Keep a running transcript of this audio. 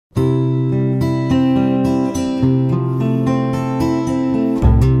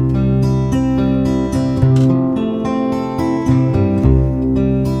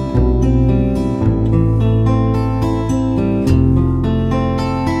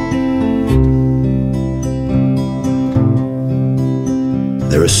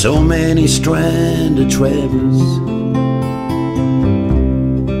There are so many stranded travelers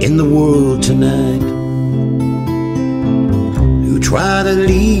in the world tonight who try to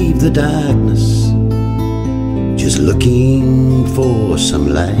leave the darkness, just looking for some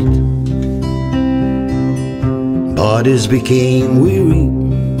light. Bodies became weary,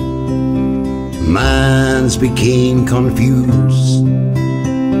 minds became confused.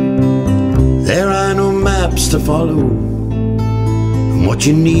 There are no maps to follow, and what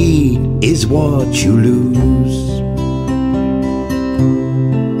you need is what you lose.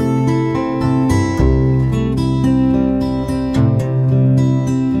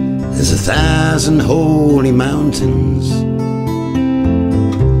 There's 1,000 holy mountains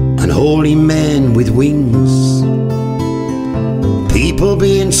and holy men with wings, people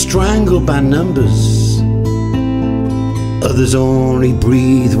being strangled by numbers, others only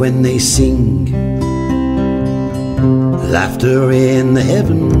breathe when they sing. Laughter in the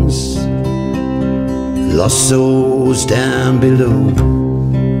heavens, lost souls down below.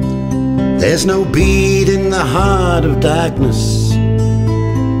 There's no beat in the heart of darkness,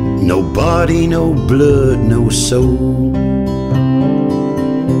 no body, no blood, no soul.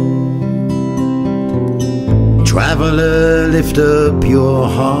 Traveler, lift up your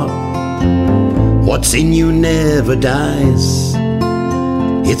heart, what's in you never dies.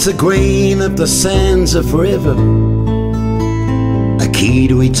 It's a grain of the sands of forever, a key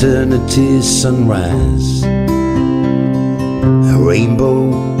to eternity's sunrise. A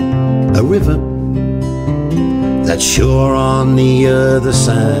rainbow, a river, that's sure on the other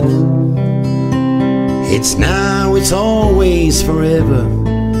side. It's now, it's always, forever,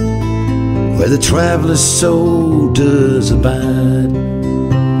 where the traveler's soul does abide.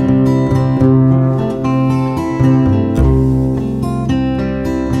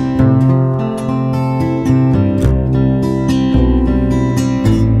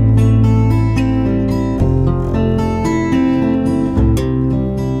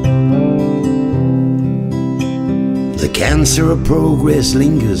 The cancer of progress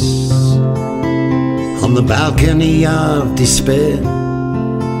lingers on the balcony of despair.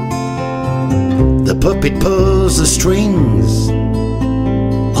 The puppet pulls the strings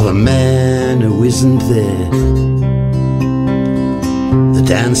of a man who isn't there. The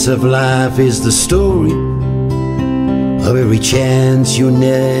dance of life is the story of every chance you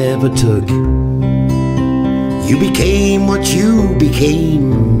never took. You became what you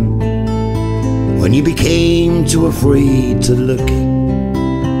became when you became too afraid to look.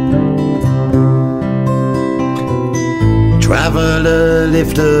 Traveler,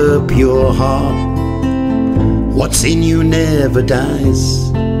 lift up your heart, what's in you never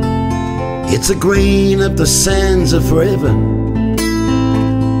dies. It's a grain of the sands of forever,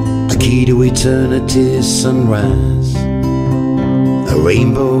 a key to eternity's sunrise. A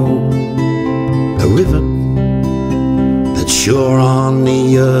rainbow, a river, that's sure on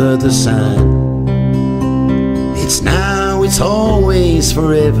the other side. It's now, it's always,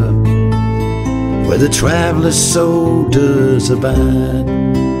 forever, where the traveler's soul does abide.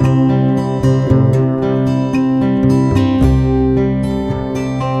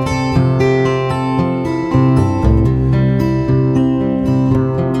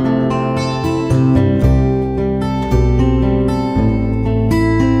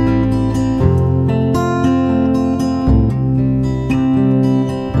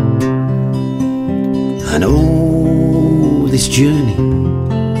 I know this journey,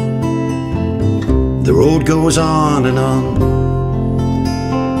 the road goes on and on.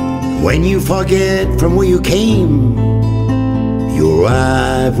 When you forget from where you came, you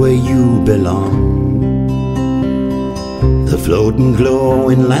arrive where you belong. The floating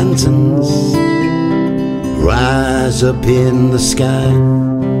glowing lanterns rise up in the sky.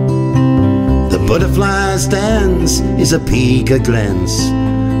 The butterfly's dance is a peek, a glance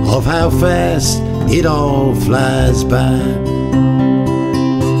of how fast it all flies by.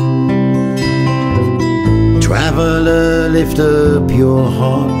 Traveler, lift up your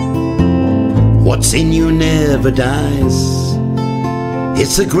heart, what's in you never dies.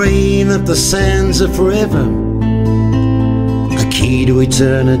 It's a grain of the sands of forever, a key to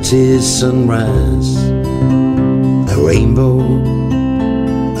eternity's sunrise. A rainbow,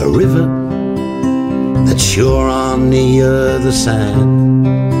 a river, that's sure on the other side.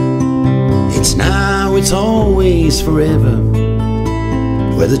 It's now, it's always, forever,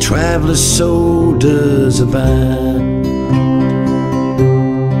 where the traveler's soul does abide.